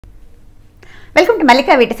Welcome to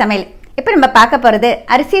Mallika வீட்டு சமையல். இப்போ நம்ம பார்க்க போகிறது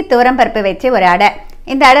அரிசி துவரம் பருப்பு வச்சு ஒரு அடை.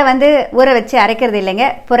 இந்த அடை வந்து ஊற வச்சு அரைக்கிறது இல்லைங்க,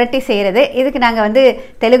 புரட்டி செய்கிறது. இதுக்கு நாங்கள் வந்து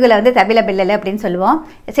தெலுங்குல வந்து தபில பில்லல் அப்படின்னு சொல்லுவோம்.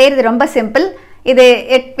 செய்கிறது ரொம்ப சிம்பிள். இது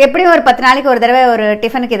எப்படியும் ஒரு 10 நாளைக்கு ஒரு தடவை ஒரு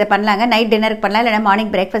டிஃபனுக்கு இதை பண்ணலாங்க. நைட் டின்னருக்கு பண்ணலாம், இல்லைனா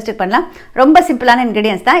மார்னிங் பிரேக்ஃபாஸ்ட்டுக்கு பண்ணலாம். ரொம்ப சிம்பிளான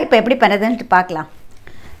இன்க்ரீடியன்ஸ் தான். இப்போ எப்படி பண்ணுறதுன்னு பார்க்கலாம்.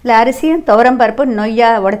 இல்லை அரிசியும் துவரம் பருப்பு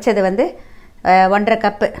நொய்யாக உடைச்சது வந்து 1.5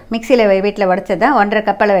 கப்பு மிக்சியில் வீட்டில் உடைச்சது தான். 1.5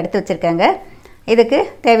 கப் அளவு எடுத்து வச்சுருக்காங்க. இதுக்கு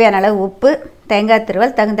தேவையான அளவு உப்பு, தேங்காய்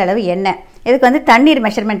துருவல், தகுந்த அளவு எண்ணெய். இதுக்கு வந்து தண்ணீர்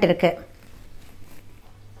மெஷர்மெண்ட் இருக்குது.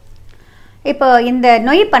 இப்போ இந்த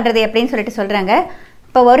நொய் பண்ணுறது எப்படின்னு சொல்லிட்டு சொல்கிறாங்க.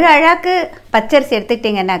 இப்போ ஒரு அழாக்கு பச்சரிசி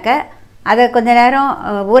எடுத்துக்கிட்டிங்கன்னாக்கா அதை கொஞ்ச நேரம்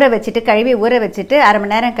ஊற வச்சுட்டு, கழுவி ஊற வச்சுட்டு 1/2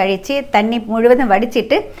 மணி நேரம் கழித்து தண்ணி முழுவதும்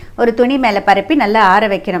வடிச்சிட்டு ஒரு துணி மேலே பரப்பி நல்லா ஆற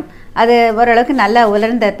வைக்கணும். அது ஓரளவுக்கு நல்லா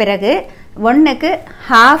உலர்ந்த பிறகு 1க்கு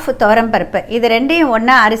 1/2 துவரம் பருப்பு, இது ரெண்டையும்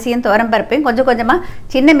ஒன்றா அரிசியும் துவரம் பருப்பையும் கொஞ்சம் கொஞ்சமாக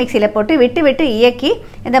சின்ன மிக்சியில் போட்டு விட்டு விட்டு இயக்கி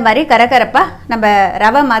இந்த மாதிரி கரகரப்பாக நம்ம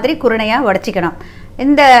ரவை மாதிரி குருணையாக உடச்சிக்கணும்.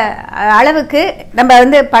 இந்த அளவுக்கு நம்ம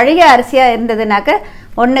வந்து பழைய அரிசியாக இருந்ததுனாக்க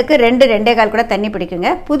 1க்கு 2, 2.25 கூட தண்ணி பிடிக்குங்க.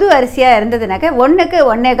 புது அரிசியாக இருந்ததுனாக்க 1க்கு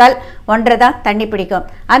 1.25, 1.5 தான் தண்ணி பிடிக்கும்.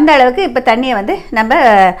 அந்த அளவுக்கு இப்போ தண்ணியை வந்து நம்ம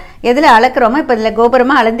எதில் அளக்குறோமோ, இப்போ இதில்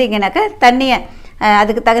கோபுரமாக அளந்தீங்கன்னாக்கா தண்ணியை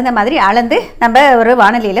அதுக்கு தகுந்த மாதிரி அளந்து நம்ம ஒரு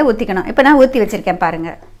வானலியில் ஊற்றிக்கணும். இப்போ நான் ஊற்றி வச்சுருக்கேன்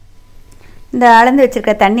பாருங்கள். இந்த அளந்து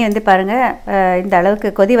வச்சுருக்க தண்ணி வந்து பாருங்கள் இந்த அளவுக்கு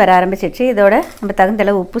கொதி வர ஆரம்பிச்சிடுச்சு. இதோட நம்ம தகுந்த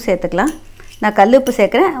அளவு உப்பு சேர்த்துக்கலாம். நான் கல் உப்பு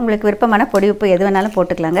சேர்க்குறேன். உங்களுக்கு விருப்பமான பொடி உப்பு எது வேணாலும்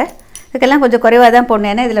போட்டுக்கலாங்க. இதுக்கெல்லாம் கொஞ்சம் குறைவாக தான்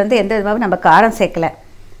போடணும், ஏன்னா இதில் வந்து எந்த விதமாகவும் நம்ம காரம் சேர்க்கலை.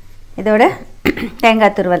 இதோட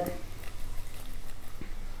தேங்காய் துருவல்,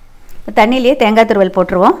 இப்போ தண்ணியிலேயே தேங்காய் துருவல்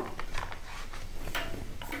போட்டுருவோம்.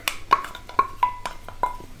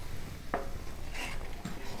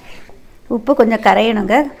 உப்பு கொஞ்சம்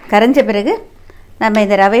கரையணுங்க. கரைஞ்ச பிறகு நம்ம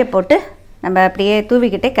இந்த ரவையை போட்டு நம்ம அப்படியே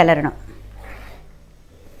தூவிக்கிட்டே கிளறணும்.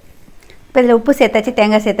 இப்போ இதில் உப்பு சேர்த்தாச்சு,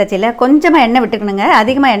 தேங்காய் சேர்த்தாச்சு. இல்லை கொஞ்சமாக எண்ணெய் விட்டுக்கணுங்க,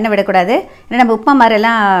 அதிகமாக எண்ணெய் விடக்கூடாது. ஏன்னா நம்ம உப்புமா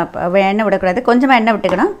மாதிரிலாம் எண்ணெய் விடக்கூடாது, கொஞ்சமாக எண்ணெய்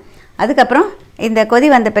விட்டுக்கணும். அதுக்கப்புறம் இந்த கொதி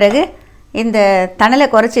வந்த பிறகு இந்த தணலை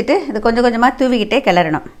குறைச்சிட்டு இது கொஞ்சம் கொஞ்சமாக தூவிக்கிட்டே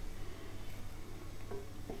கிளறணும்.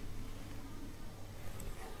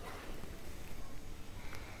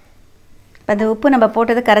 இப்போ அந்த உப்பு நம்ம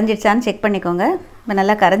போட்டது கரைஞ்சிடுச்சான்னு செக் பண்ணிக்கோங்க. இப்போ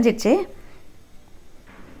நல்லா கரைஞ்சிடுச்சு.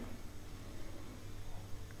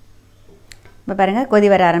 இப்போ பாருங்கள் கொதி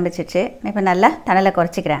வர ஆரம்பிச்சிடுச்சு. இப்போ நல்லா தணலை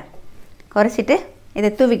குறைச்சிக்கிறேன். குறைச்சிட்டு இதை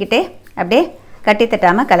தூவிக்கிட்டே அப்படியே கட்டி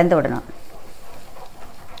தட்டாமல் கலந்து விடணும்.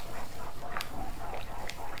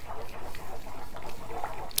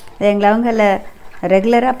 இது எங்களவங்களில்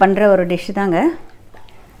ரெகுலராக பண்ணுற ஒரு டிஷ்ஷு தாங்க.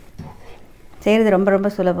 செய்கிறது ரொம்ப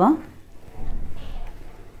ரொம்ப சுலபம்.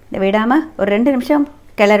 இதை விடாமல் ஒரு 2 நிமிஷம்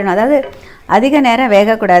கிளறணும். அதாவது அதிக நேரம்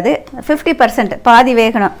வேகக்கூடாது, 50% பாதி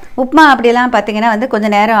வேகணும். உப்புமா அப்படிலாம் பார்த்திங்கன்னா வந்து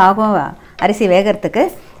கொஞ்சம் நேரம் ஆகும் அரிசி வேகிறதுக்கு.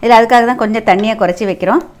 இதில் அதுக்காக தான் கொஞ்சம் தண்ணியை குறைச்சி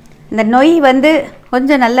வைக்கிறோம். இந்த நொய் வந்து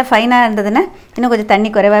கொஞ்சம் நல்ல ஃபைனாக இருந்ததுன்னா இன்னும் கொஞ்சம்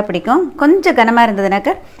தண்ணி குறைவாக பிடிக்கும். கொஞ்சம் கனமாக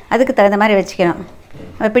இருந்ததுனாக்கா அதுக்கு தகுந்த மாதிரி வச்சுக்கணும்.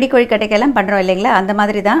 நம்ம பிடி கொழுக்கட்டைக்கெல்லாம் பண்ணுறோம் இல்லைங்களா, அந்த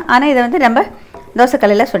மாதிரி தான். ஆனால் இதை வந்து நம்ம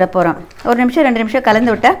தோசைக்கல்லில் சுட போகிறோம். 1 நிமிஷம் 2 நிமிஷம்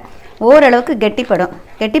கலந்து விட்டால் ஓரளவுக்கு கெட்டிப்படும்.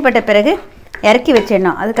 கெட்டிப்பட்ட பிறகு இறக்கி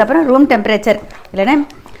வச்சிடணும். அதுக்கப்புறம் ரூம் டெம்பரேச்சர் இல்லைன்னா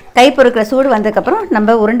கை பொறுக்கிற சூடு வந்ததுக்கப்புறம்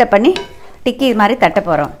நம்ம உருண்டை பண்ணி டிக்கி மாதிரி தட்ட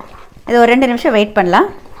போகிறோம். இது ஒரு 2 நிமிஷம் வெயிட் பண்ணலாம்.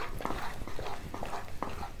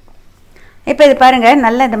 இப்போ இது பாருங்கள்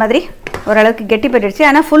நல்லா இந்த மாதிரி ஓரளவுக்கு கெட்டிப்பட்டுடுச்சு.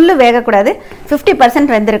 ஆனால் ஃபுல்லு வேகக்கூடாது,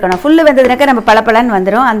 50% வெந்திருக்கணும். ஃபுல்லு வெந்ததுனாக்கா நம்ம பளபளன்னு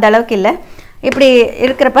வந்துடும், அந்த அளவுக்கு இல்லை. இப்படி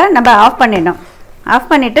இருக்கிறப்ப நம்ம ஆஃப் பண்ணிடணும். ஆஃப்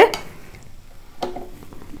பண்ணிவிட்டு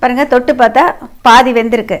பாருங்கள் தொட்டு பார்த்தா பாதி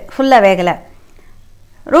வெந்திருக்கு, ஃபுல்லாக வேகலை.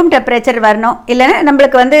 ரூம் டெம்பரேச்சர் வரணும். இல்லைன்னா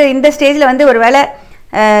நம்மளுக்கு வந்து இந்த ஸ்டேஜில் வந்து ஒரு வேளை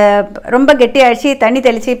ரொம்ப கெட்டி ஆயிடுச்சு தண்ணி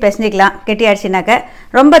தெளித்து பிசைஞ்சிக்கலாம். கெட்டி ஆயிடுச்சுனாக்க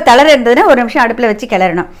ரொம்ப தளர இருந்ததுன்னா 1 நிமிஷம் அடுப்பில் வச்சு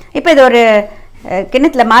கிளறணும். இப்போ இது ஒரு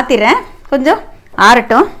கிண்ணத்தில் மாற்றிடுறேன், கொஞ்சம்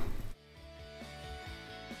ஆறட்டும்.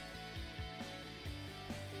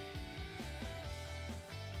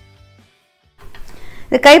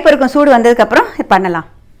 இது கை பொறுக்கும் சூடு வந்ததுக்கப்புறம் பண்ணலாம்.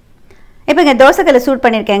 இப்போ இங்கே தோசைக்கல்லை சூடு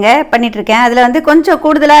பண்ணிகிட்ருக்கேன். அதில் வந்து கொஞ்சம்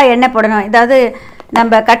கூடுதலாக எண்ணெய் போடணும். இதாவது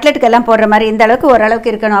நம்ம கட்லெட்டுக்கெல்லாம் போடுற மாதிரி இந்த அளவுக்கு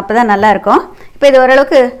ஓரளவுக்கு இருக்கணும், அப்போ தான் நல்லாயிருக்கும். இப்போ இது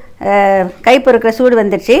ஓரளவுக்கு கை பொறுக்கிற சூடு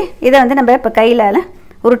வந்துடுச்சு. இதை வந்து நம்ம இப்போ கையில்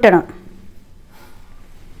உருட்டணும்.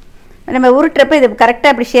 நம்ம உருட்டுறப்ப இது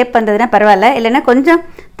கரெக்டாக அப்படி ஷேப் வந்ததுன்னா பரவாயில்ல, இல்லைன்னா கொஞ்சம்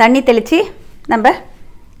தண்ணி தெளித்து நம்ம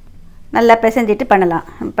நல்லா பிசைஞ்சிட்டு பண்ணலாம்.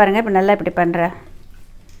 பாருங்கள் இப்போ நல்லா இப்படி பண்ணுறேன்.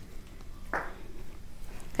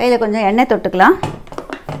 கையில் கொஞ்சம் எண்ணெய் தொட்டுக்கலாம்.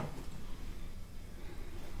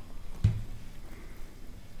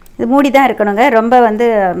 இது மூடி தான் இருக்கணுங்க, ரொம்ப வந்து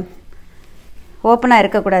ஓப்பனாக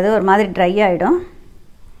இருக்கக்கூடாது, ஒரு மாதிரி ட்ரை ஆகிடும்.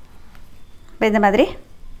 இப்போ இந்த மாதிரி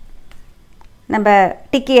நம்ம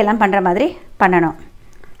டிக்கி எல்லாம் பண்ணுற மாதிரி பண்ணணும்.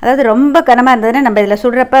 அதாவது ரொம்ப கனமாக இருந்ததுன்னா நம்ம இதில்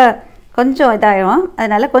சுடுறப்ப கொஞ்சம் இதாகிடும்.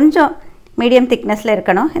 அதனால் கொஞ்சம் மீடியம் திக்னஸில்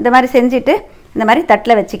இருக்கணும். இந்த மாதிரி செஞ்சுட்டு இந்த மாதிரி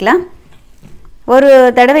தட்டில் வச்சுக்கலாம். ஒரு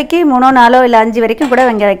தடவைக்கு 3 4 இல்லை 5 வரைக்கும் கூட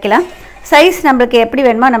இங்கே வைக்கலாம். சைஸ் நம்மளுக்கு எப்படி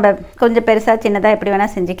வேணுமோ நம்ம கொஞ்சம் பெருசாக சின்னதாக எப்படி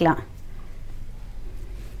வேணால் செஞ்சுக்கலாம்.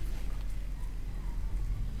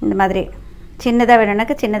 இந்த மாதிரி சின்னதாக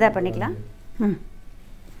வேணும்னாக்கா சின்னதாக பண்ணிக்கலாம்.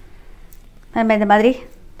 நம்ம இந்த மாதிரி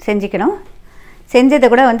செஞ்சுக்கணும். செஞ்சதை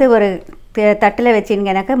கூட வந்து ஒரு தட்டில்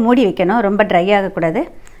வச்சிங்கனாக்கா மூடி வைக்கணும். ரொம்ப ட்ரை ஆகக்கூடாது.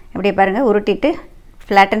 இப்படி பாருங்கள், உருட்டிட்டு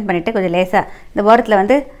ஃப்ளாட்டன் பண்ணிவிட்டு கொஞ்சம் லேசாக இந்த ஓரத்தில்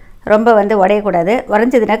வந்து ரொம்ப வந்து உடையக்கூடாது.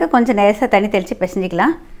 உடஞ்சதுனாக்கா கொஞ்சம் லேசாக தண்ணி தெளித்து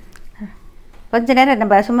பிசைஞ்சிக்கலாம். கொஞ்சம் நேரம்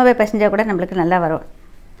நம்ம சும்மாவே பிசைஞ்சால் கூட நம்மளுக்கு நல்லா வரும்.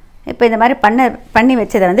 இப்போ இந்த மாதிரி பண்ணி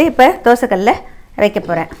வச்சதை வந்து இப்போ தோசைக்கல்லில் வைக்க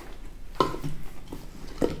போகிறேன்.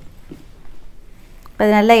 இப்போ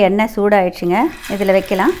இது நல்லா எண்ணெய் சூடாகிடுச்சுங்க. இதில்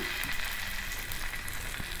வைக்கலாம்.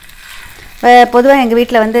 பொதுவாக எங்கள்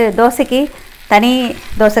வீட்டில் வந்து தோசைக்கு தனி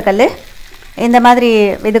தோசைக்கல், இந்த மாதிரி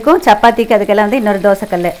இதுக்கும் சப்பாத்திக்கு அதுக்கெல்லாம் வந்து இன்னொரு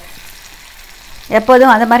தோசைக்கல்.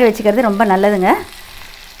 எப்போதும் அந்த மாதிரி வச்சுக்கிறது ரொம்ப நல்லதுங்க.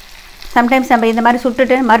 சம்டைம்ஸ் நம்ம இந்த மாதிரி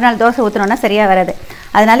சுட்டுட்டு மறுநாள் தோசை ஊற்றினோன்னா சரியாக வராது.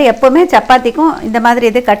 அதனால் எப்போவுமே சப்பாத்திக்கும் இந்த மாதிரி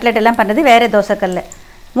இது கட்லெட் எல்லாம் பண்ணுறது வேறு தோசைக்கல்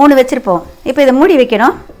 3 வச்சுருப்போம். இப்போ இதை மூடி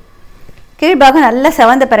வைக்கணும். கீழ்பாகம் நல்லா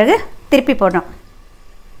செவந்த பிறகு திருப்பி போடணும்.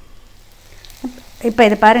 இப்போ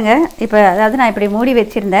இது பாருங்கள், இப்போ அதாவது நான் இப்படி மூடி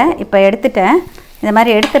வச்சுருந்தேன், இப்போ எடுத்துட்டேன். இந்த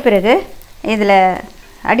மாதிரி எடுத்த பிறகு இதில்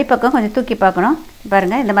அடிப்பக்கம் கொஞ்சம் தூக்கி பார்க்கணும்.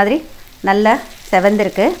 பாருங்கள், இந்த மாதிரி நல்லா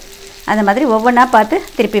செவந்திருக்கு. அந்த மாதிரி ஒவ்வொன்றா பார்த்து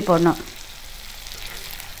திருப்பி போடணும்.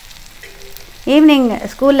 ஈவினிங்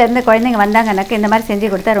ஸ்கூல்லேருந்து குழந்தைங்க வந்தாங்கன்னாக்க இந்த மாதிரி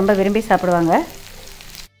செஞ்சு கொடுத்தா ரொம்ப விரும்பி சாப்பிடுவாங்க.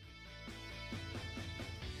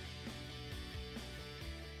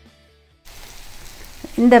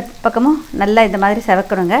 இந்த பக்கமும் நல்லா இந்த மாதிரி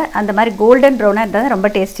செவக்கணுங்க. அந்த மாதிரி கோல்டன் ப்ரௌனாக இருந்தால் தான் ரொம்ப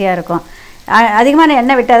டேஸ்டியாக இருக்கும். அதிகமான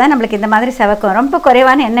எண்ணெய் விட்டால் தான் நம்மளுக்கு இந்த மாதிரி செவக்கும். ரொம்ப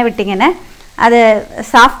குறைவான எண்ணெய் விட்டிங்கன்னா அது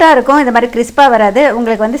சாஃப்டாக இருக்கும். இந்த மாதிரி கிறிஸ்பாக வராது.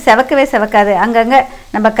 உங்களுக்கு வந்து செவக்கவே செவக்காது. அங்கங்கே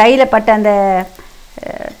நம்ம கையில் பட்ட அந்த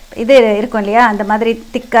இது இருக்கும் இல்லையா, அந்த மாதிரி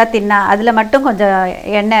திக்காக தின்னா அதில் மட்டும் கொஞ்சம்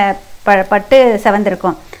எண்ணெய் பட்டு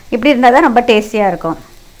செவந்திருக்கும். இப்படி இருந்தால் தான் ரொம்ப டேஸ்டியாக இருக்கும்.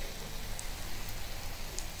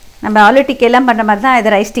 நம்ம ஆலு டிக்கியெல்லாம் பண்ணுற மாதிரி தான் இது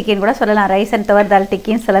ரைஸ் டிக்கின்னு கூட சொல்லலாம். ரைஸ் அண்ட் துவர் தால்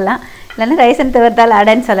டிக்கின்னு சொல்லலாம். இல்லைன்னா ரைஸ் அண்ட் துவர் தால்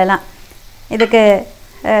அடைன்னு சொல்லலாம். இதுக்கு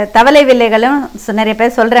தவளை வில்லைகளும் நிறைய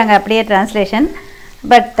பேர் சொல்கிறாங்க, அப்படியே டிரான்ஸ்லேஷன்.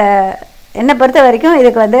 பட் என்னை பொறுத்த வரைக்கும்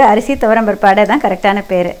இதுக்கு வந்து அரிசி துவரம் பருப்பு அடை தான் கரெக்டான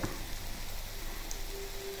பேர்.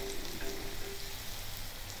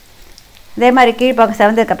 இதே மாதிரி கீழ்ப்பாக்கம்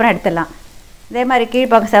செவந்ததுக்கப்புறம் எடுத்துடலாம்.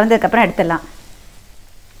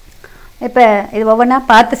 இப்போ இது ஒவ்வொன்றா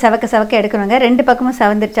பார்த்து செவக்க எடுக்கணுங்க. 2 பக்கமும்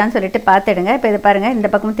செவந்துருச்சான்னு சொல்லிட்டு பார்த்துடுங்க. இப்போ இது பாருங்கள், இந்த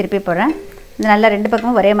பக்கமும் திருப்பி போடுறேன். இது நல்லா 2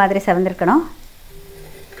 பக்கமும் ஒரே மாதிரி செவந்திருக்கணும்.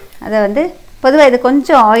 அதை வந்து பொதுவாக இது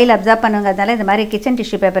கொஞ்சம் ஆயில் அப்சார்ப் பண்ணுங்க. அதனால இந்த மாதிரி கிச்சன்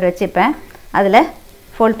டிஷ்யூ பேப்பர் வச்சுப்பேன். அதில்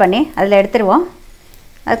ஃபோல்ட் பண்ணி அதில் எடுத்துருவோம்.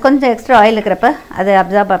 அது கொஞ்சம் எக்ஸ்ட்ரா ஆயில் இருக்கிறப்ப அது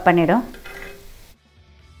அப்சார்ப் பண்ணிவிடும்.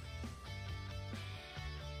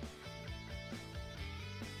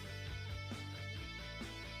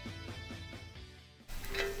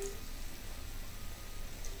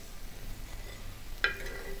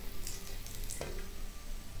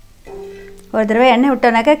 ஒரு தடவை எண்ணெய்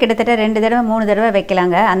விட்டோன்னாக்கா கிட்டத்தட்ட 2 தடவை 3 தடவை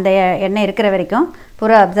வைக்கலாங்க. அந்த எண்ணெய் இருக்கிற வரைக்கும்,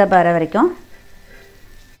 பூரா அப்சார்ப் ஆகிற வரைக்கும்.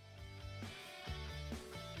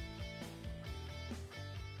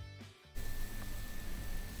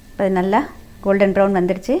 இப்போ நல்லா கோல்டன் ப்ரௌன்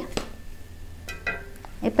வந்துடுச்சு.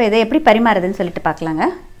 இப்போ இதை எப்படி பரிமாறுதுன்னு சொல்லிட்டு பார்க்கலாங்க.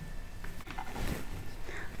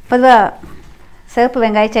 பொதுவாக சிவப்பு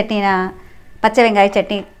வெங்காய சட்னி, நான் பச்சை வெங்காய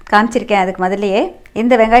சட்னி காமிச்சிருக்கேன். அதுக்கு முதல்லையே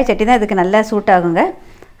இந்த வெங்காய சட்னி தான் இதுக்கு நல்லா சூட் ஆகுங்க.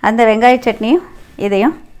 அந்த வெங்காய சட்னியும்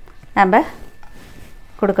இதையும் நம்ம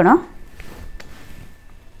கொடுக்கணும்.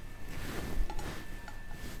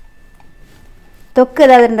 தொக்கு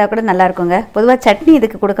ஏதாவது இருந்தால் கூட நல்லாயிருக்குங்க. பொதுவாக சட்னி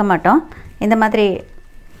இதுக்கு கொடுக்க மாட்டோம். இந்த மாதிரி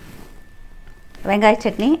வெங்காய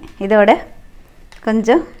சட்னி இதோட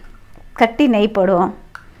கொஞ்சம் கட்டி நெய் போடுவோம்.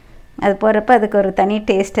 அது போடுறப்போ அதுக்கு ஒரு தனி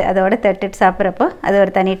டேஸ்ட்டு. அதோட தட்டுட்டு சாப்பிட்றப்போ அது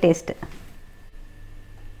ஒரு தனி டேஸ்ட்டு.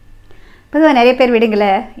 பொதுவாக நிறைய பேர் வீடுங்கள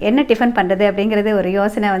என்ன டிஃபன் பண்ணுறது அப்படிங்கிறது ஒரு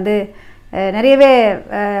யோசனை வந்து நிறையவே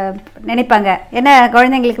நினைப்பாங்க. ஏன்னா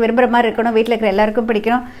குழந்தைங்களுக்கு விரும்புகிற மாதிரி இருக்கணும், வீட்டில் இருக்கிற எல்லாருக்கும்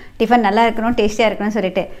பிடிக்கணும், டிஃபன் நல்லா இருக்கணும், டேஸ்டியாக இருக்கணும்னு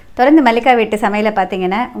சொல்லிட்டு. தொடர்ந்து மல்லிகா வீட்டு சமையலை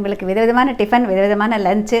பார்த்தீங்கன்னா உங்களுக்கு விதவிதமான டிஃபன், விதவிதமான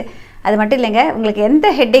லஞ்சு, அது மட்டும் இல்லைங்க, உங்களுக்கு எந்த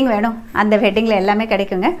ஹெட்டிங் வேணும் அந்த ஹெட்டிங்கில் எல்லாமே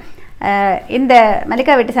கிடைக்குங்க. இந்த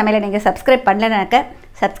மல்லிகா வீட்டு சமையலை நீங்கள் சப்ஸ்கிரைப் பண்ணலைனாக்க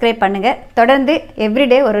சப்ஸ்கிரைப் பண்ணுங்கள். தொடர்ந்து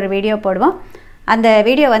எவ்ரிடே ஒரு வீடியோ போடுவோம். அந்த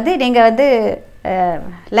வீடியோ வந்து நீங்கள் வந்து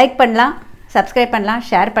லைக் பண்ணலாம், சப்ஸ்கிரைப் பண்ணலாம்,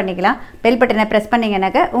 ஷேர் பண்ணிக்கலாம். பெல் பட்டனை ப்ரெஸ்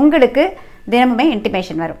பண்ணிங்கனாக்கா உங்களுக்கு தினமுமே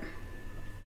இன்டிமேஷன் வரும்.